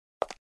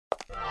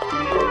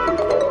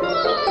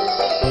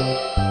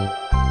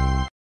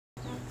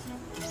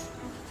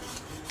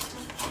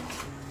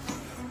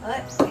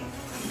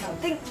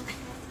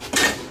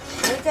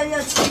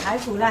排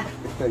骨啦。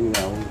更有。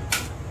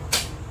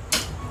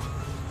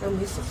都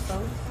未熟到。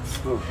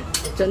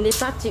准你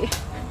杀住。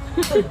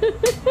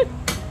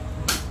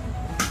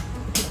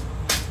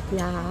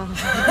呀！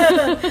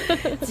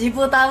直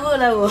播耽误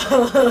了我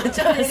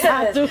做一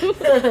杀猪，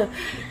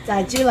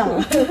宰猪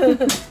了。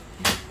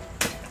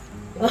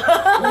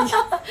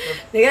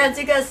你看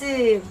这个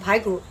是排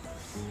骨，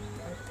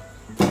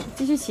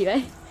继续起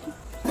来，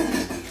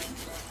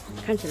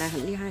看起来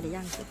很厉害的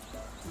样子。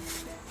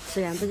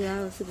虽然不知道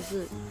是不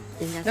是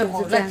人家是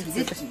不是这样子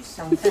的。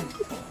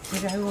你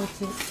看我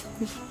去。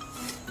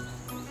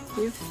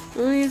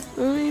哎呀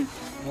哎呀！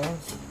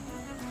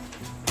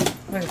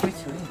我也会处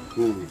理。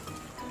嗯，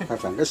还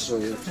反个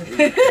水。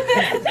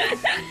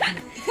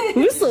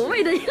无所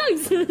谓的样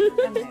子。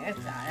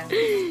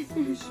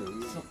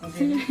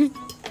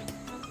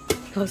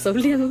好熟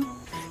练哦！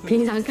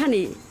平常看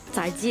你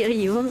宰鸡而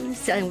已哦，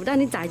想不到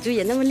你宰猪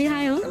也那么厉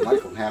害哦。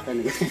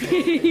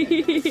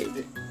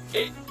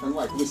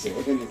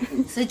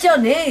谁叫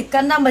你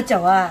跟那么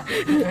久啊？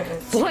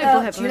不会不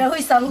会，居然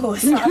会伤火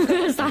杀，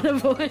杀的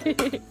不会。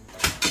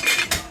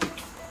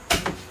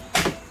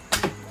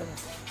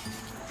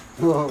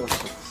哦，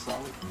烧。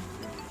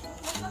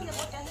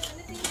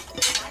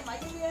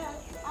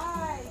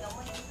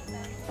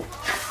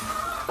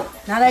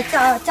拿来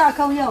炸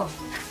扣肉，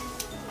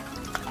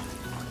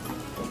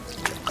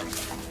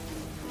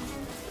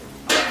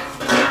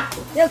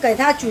要给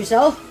它煮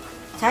熟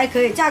才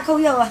可以炸扣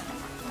肉啊。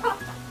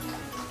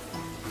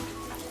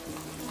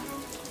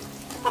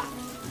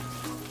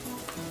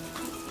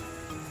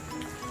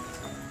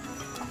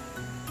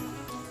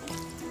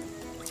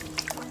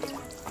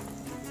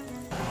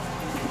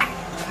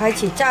开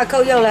启炸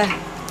扣肉了。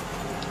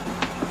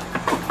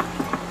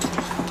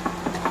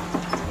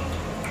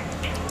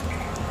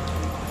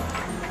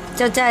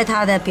就在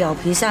它的表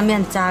皮上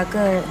面扎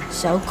个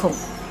小孔，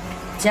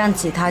这样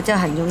子它就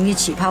很容易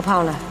起泡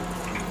泡了。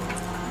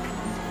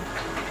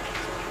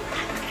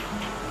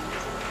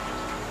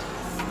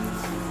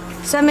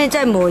上面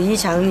再抹一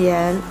层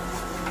盐。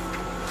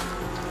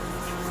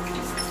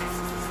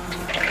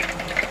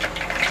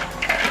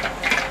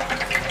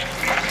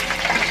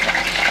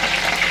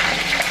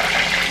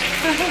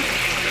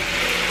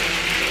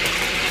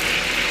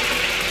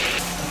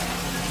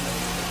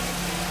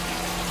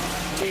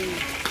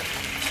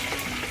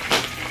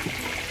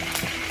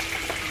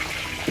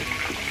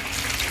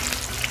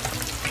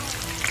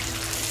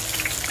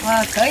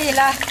哇，可以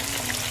了，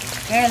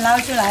可以捞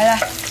出来了。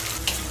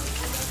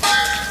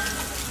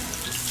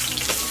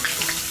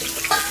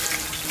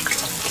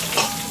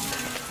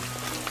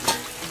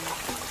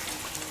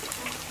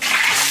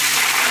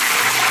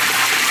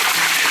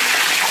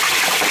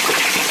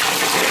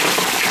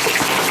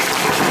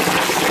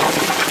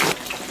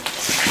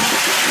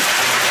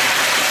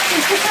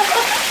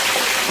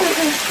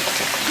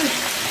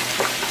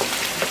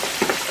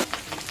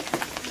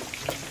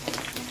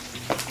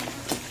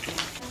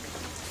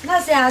那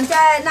些人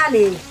在那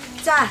里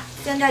炸，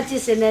现在这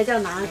些呢就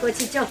拿过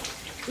去做，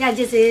让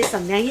这些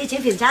省粮一起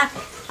品尝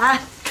啊！